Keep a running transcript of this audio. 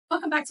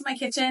welcome back to my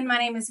kitchen. My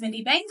name is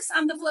Mindy Banks.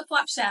 I'm the Flip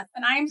Flop Chef,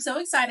 and I am so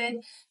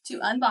excited to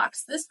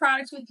unbox this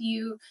product with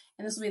you.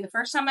 And this will be the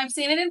first time I've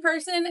seen it in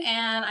person,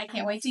 and I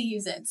can't wait to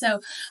use it. So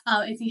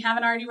if you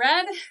haven't already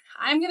read,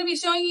 I'm going to be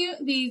showing you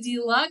the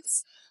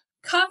Deluxe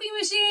coffee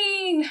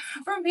machine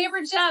from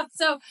Pampered Chef.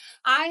 So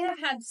I have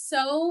had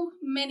so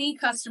many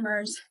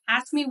customers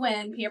ask me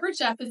when Pampered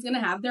Chef is going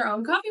to have their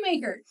own coffee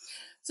maker.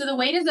 So the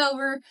wait is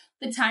over.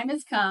 The time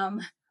has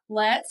come.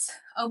 Let's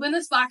open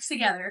this box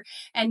together,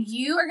 and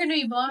you are going to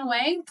be blown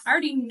away. I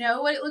already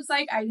know what it looks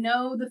like. I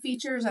know the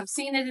features. I've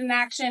seen it in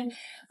action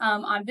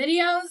on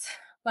videos,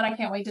 but I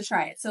can't wait to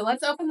try it. So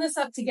let's open this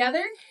up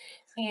together,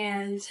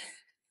 and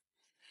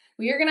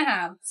we are going to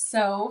have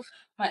so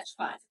much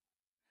fun.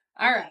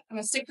 All right, I'm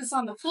going to stick this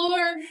on the floor.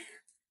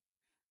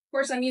 Of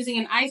course, I'm using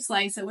an ice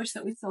slice. I wish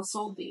that we still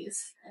sold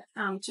these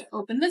to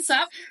open this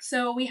up.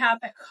 So we have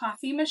a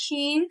coffee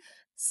machine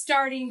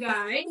starting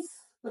guide.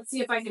 Let's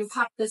see if I can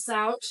pop this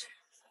out.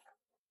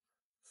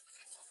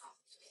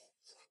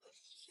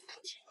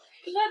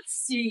 Let's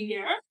see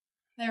here.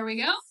 There we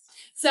go.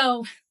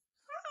 So,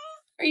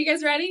 are you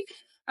guys ready?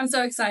 I'm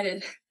so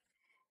excited.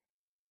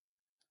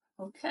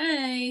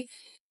 Okay.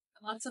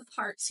 Lots of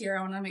parts here.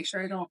 I want to make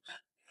sure I don't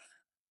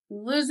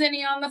lose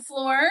any on the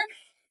floor.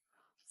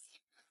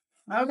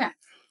 Okay.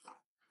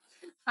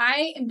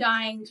 I am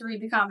dying to read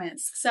the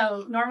comments.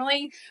 So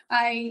normally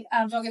I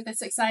don't get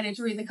this excited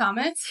to read the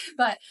comments,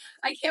 but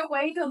I can't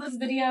wait till this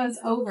video is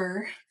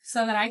over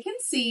so that I can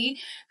see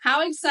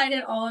how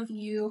excited all of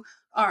you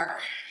are.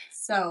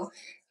 So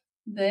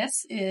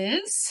this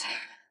is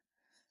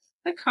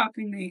the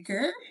coffee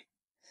maker.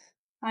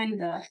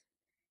 Find the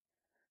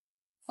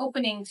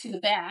opening to the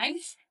bag,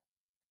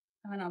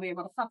 and then I'll be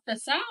able to pop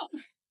this out.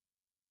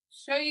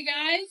 Show you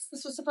guys.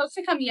 This was supposed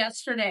to come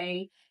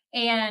yesterday,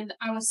 and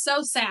I was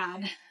so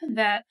sad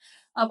that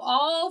of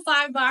all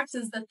 5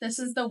 boxes that this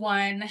is the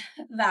one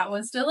that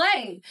was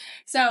delayed.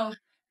 So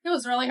it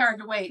was really hard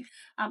to wait.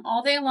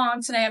 All day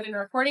long today I've been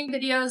recording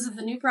videos of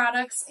the new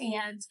products,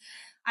 and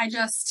I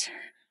just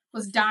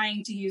was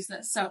dying to use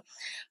this. So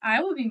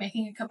I will be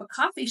making a cup of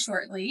coffee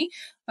shortly,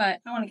 but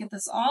I want to get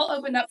this all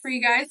opened up for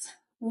you guys,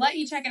 let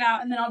you check it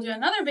out, and then I'll do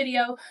another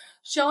video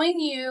showing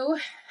you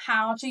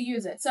how to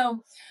use it.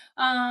 So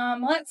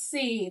let's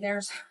see.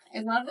 I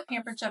love that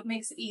Pampered Chef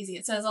makes it easy.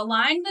 It says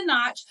align the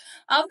notch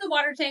of the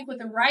water tank with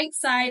the right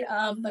side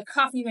of the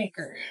coffee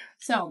maker.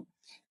 So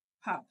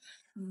pop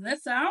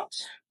this out.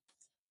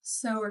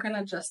 So we're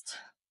gonna just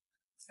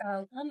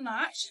a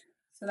notch.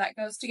 So that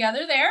goes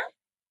together there.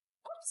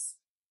 Oops.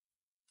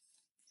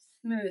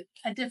 Move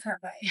a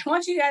different way. I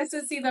want you guys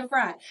to see the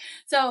front.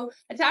 So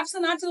attach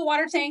the knot to the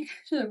water tank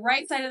to the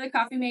right side of the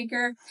coffee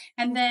maker.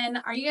 And then,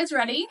 are you guys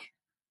ready?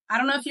 I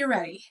don't know if you're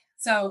ready.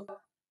 So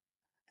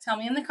tell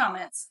me in the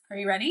comments. Are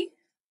you ready?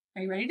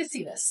 Are you ready to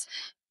see this?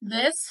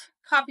 This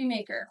coffee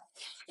maker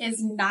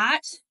is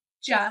not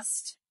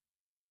just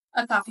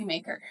a coffee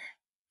maker.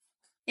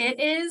 It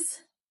is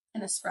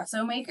an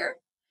espresso maker,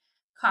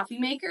 coffee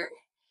maker,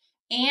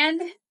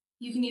 and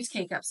you can use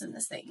K-Cups in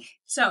this thing.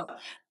 So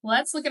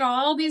let's look at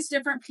all these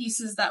different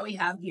pieces that we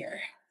have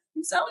here.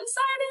 I'm so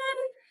excited.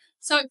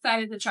 So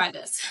excited to try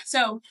this.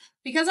 So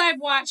because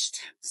I've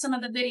watched some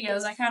of the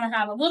videos, I kind of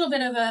have a little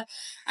bit of an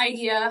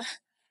idea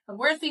of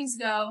where things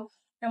go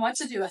and what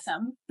to do with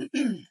them.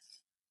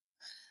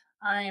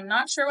 I am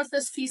not sure what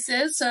this piece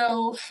is,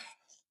 so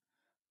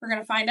we're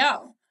going to find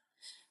out.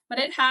 But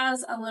it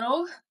has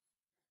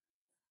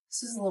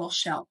this is a little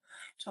shelf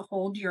to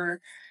hold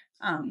your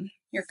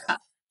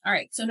cup. All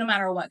right, so no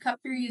matter what cup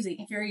you're using,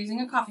 if you're using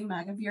a coffee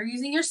mug, if you're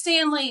using your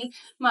Stanley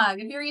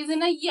mug, if you're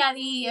using a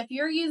Yeti, if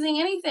you're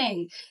using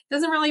anything, it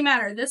doesn't really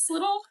matter. This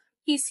little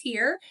piece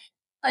here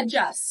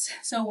adjusts.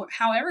 So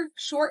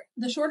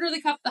the shorter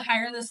the cup, the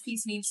higher this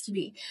piece needs to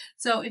be.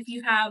 So if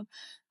you have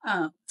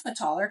a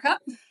taller cup,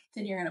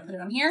 then you're going to put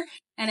it on here.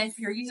 And if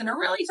you're using a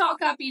really tall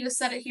cup, you just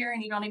set it here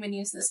and you don't even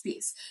use this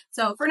piece.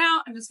 So for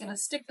now, I'm just going to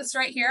stick this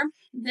right here.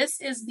 This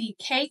is the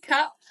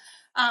K-Cup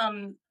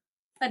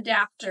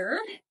adapter.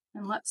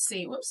 And let's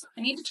see, whoops,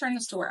 I need to turn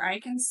this to where I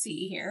can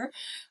see here.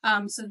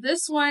 So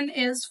this one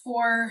is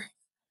for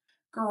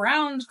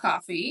ground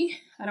coffee.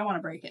 I don't want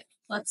to break it.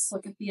 Let's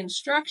look at the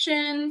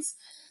instructions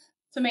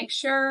to make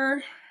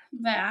sure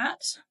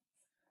that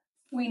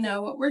we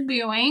know what we're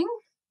doing.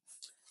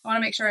 I want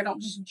to make sure I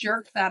don't just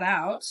jerk that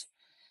out.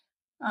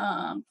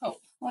 Nope.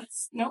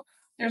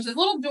 There's a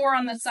little door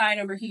on the side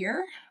over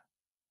here.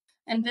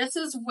 And this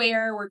is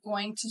where we're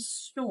going to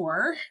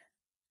store.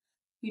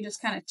 You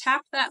just kind of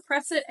tap that,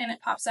 press it, and it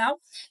pops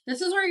out.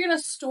 This is where you're going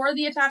to store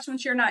the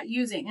attachments you're not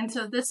using. And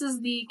so this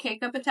is the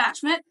K-Cup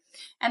attachment.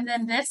 And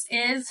then this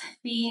is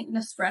the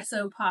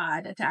Nespresso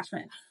pod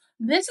attachment.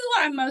 This is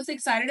what I'm most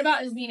excited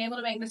about, is being able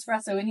to make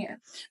Nespresso in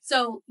here.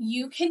 So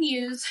you can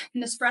use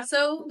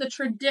Nespresso, the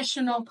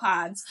traditional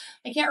pods.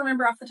 I can't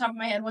remember off the top of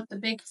my head what the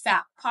big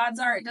fat pods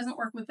are. It doesn't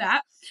work with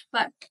that.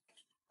 But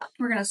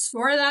we're going to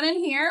store that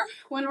in here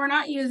when we're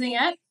not using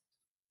it.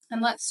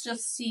 And let's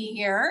just see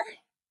here.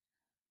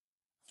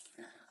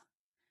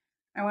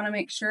 I want to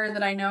make sure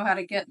that I know how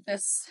to get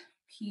this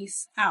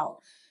piece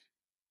out.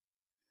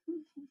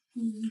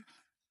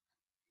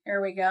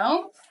 Here we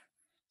go.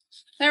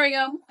 There we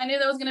go. I knew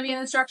that was going to be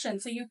an instruction.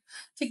 So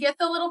to get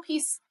the little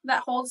piece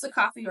that holds the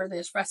coffee or the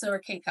espresso or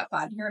K-cup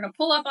pod, you're going to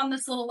pull up on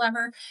this little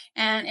lever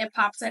and it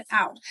pops it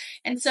out.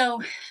 And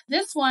so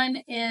this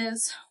one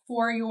is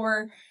for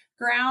your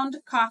ground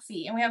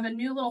coffee. And we have a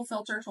new little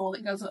filter tool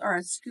that goes, or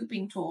a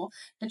scooping tool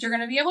that you're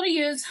going to be able to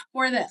use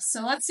for this.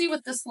 So let's see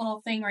what this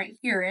little thing right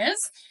here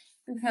is,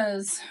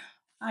 because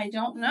I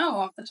don't know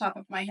off the top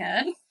of my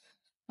head.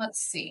 Let's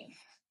see.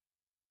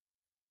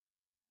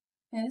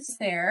 Is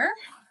there?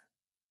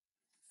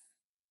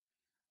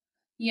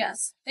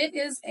 Yes, it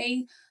is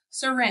a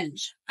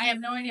syringe. I have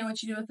no idea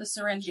what you do with the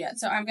syringe yet,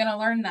 so I'm going to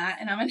learn that,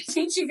 and I'm going to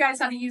teach you guys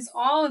how to use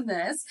all of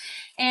this.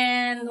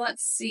 And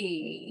let's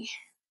see.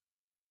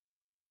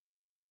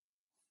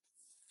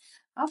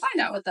 I'll find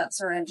out what that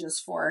syringe is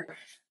for.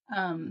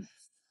 Okay,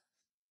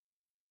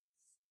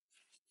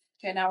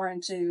 now we're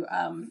into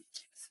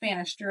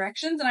Spanish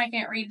directions, and I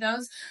can't read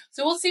those.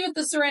 So we'll see what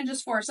the syringe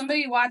is for.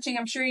 Somebody watching,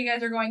 I'm sure you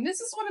guys are going,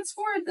 this is what it's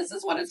for, this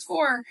is what it's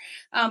for.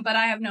 But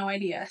I have no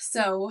idea.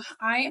 So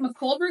I am a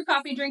cold brew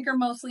coffee drinker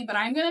mostly, but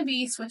I'm going to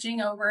be switching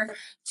over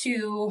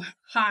to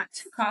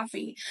hot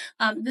coffee.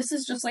 This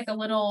is just like a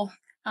little,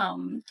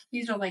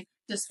 these are like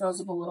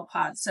disposable little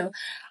pods. So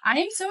I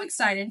am so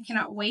excited.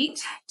 Cannot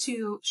wait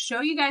to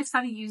show you guys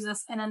how to use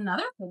this in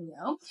another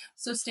video.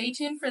 So stay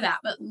tuned for that.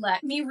 But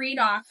let me read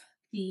off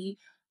the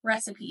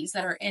recipes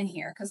that are in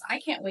here, because I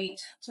can't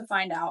wait to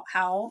find out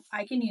how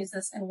I can use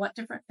this and what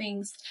different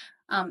things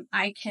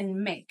I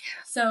can make.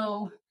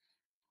 So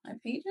my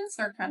pages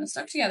are kind of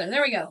stuck together.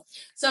 There we go.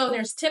 So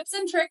there's tips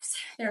and tricks.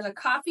 There's a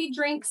coffee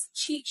drinks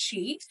cheat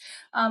sheet.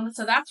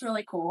 So that's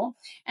really cool.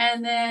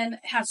 And then it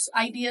has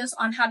ideas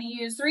on how to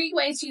use 3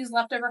 ways to use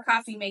leftover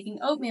coffee, making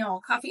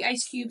oatmeal, coffee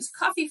ice cubes,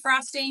 coffee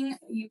frosting.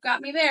 You've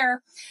got me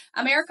there.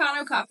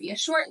 Americano coffee, a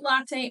short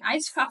latte,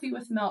 iced coffee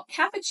with milk,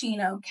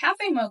 cappuccino,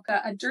 cafe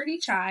mocha, a dirty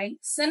chai,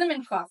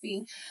 cinnamon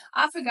coffee,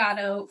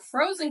 affogato,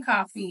 frozen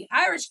coffee,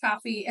 Irish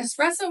coffee,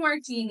 espresso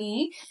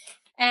martini.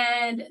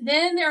 And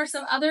then there are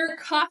some other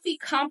coffee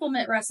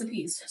complement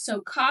recipes.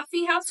 So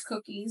coffee house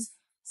cookies,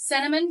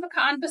 cinnamon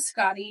pecan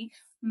biscotti,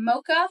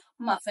 mocha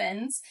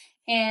muffins,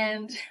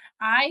 and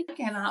I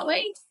cannot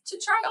wait to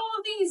try all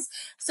of these.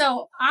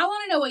 So I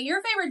want to know what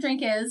your favorite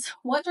drink is.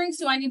 What drinks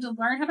do I need to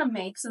learn how to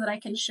make so that I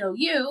can show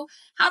you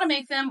how to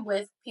make them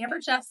with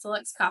Pampered Chef's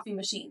Deluxe coffee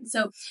machine.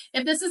 So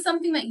if this is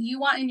something that you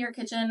want in your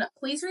kitchen,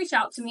 please reach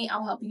out to me.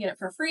 I'll help you get it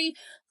for free,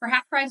 for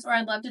half price, or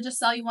I'd love to just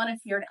sell you one if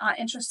you're not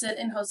interested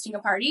in hosting a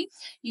party.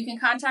 You can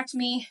contact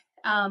me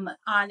on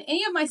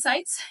any of my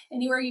sites.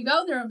 Anywhere you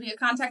go, there will be a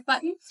contact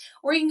button,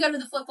 or you can go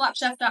to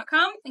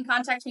theflipflopchef.com and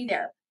contact me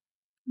there.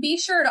 Be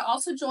sure to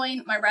also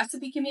join my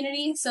recipe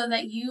community so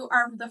that you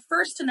are the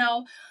first to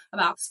know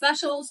about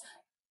specials,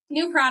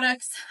 new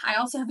products. I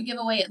also have a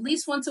giveaway at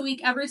least once a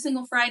week, every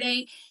single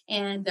Friday,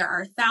 and there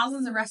are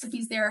thousands of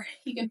recipes there.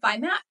 You can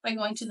find that by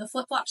going to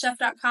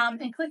theflipflopchef.com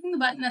and clicking the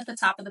button at the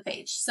top of the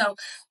page. So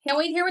can't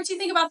wait to hear what you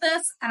think about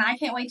this, and I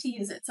can't wait to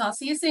use it. So I'll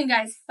see you soon,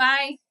 guys.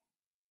 Bye.